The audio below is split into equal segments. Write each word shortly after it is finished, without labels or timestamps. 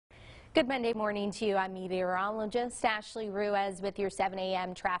Good Monday morning to you. I'm meteorologist Ashley Ruiz with your 7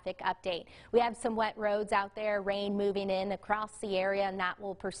 a.m. traffic update. We have some wet roads out there, rain moving in across the area, and that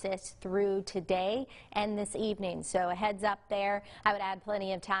will persist through today and this evening. So a heads up there. I would add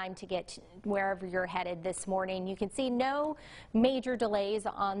plenty of time to get wherever you're headed this morning. You can see no major delays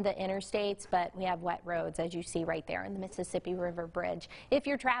on the interstates, but we have wet roads, as you see right there in the Mississippi River Bridge. If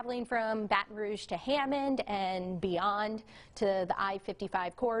you're traveling from Baton Rouge to Hammond and beyond to the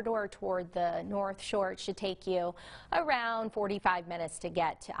I-55 corridor toward the North Shore, it should take you around 45 minutes to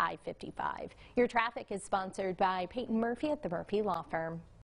get to I-55. Your traffic is sponsored by Peyton Murphy at the Murphy Law Firm.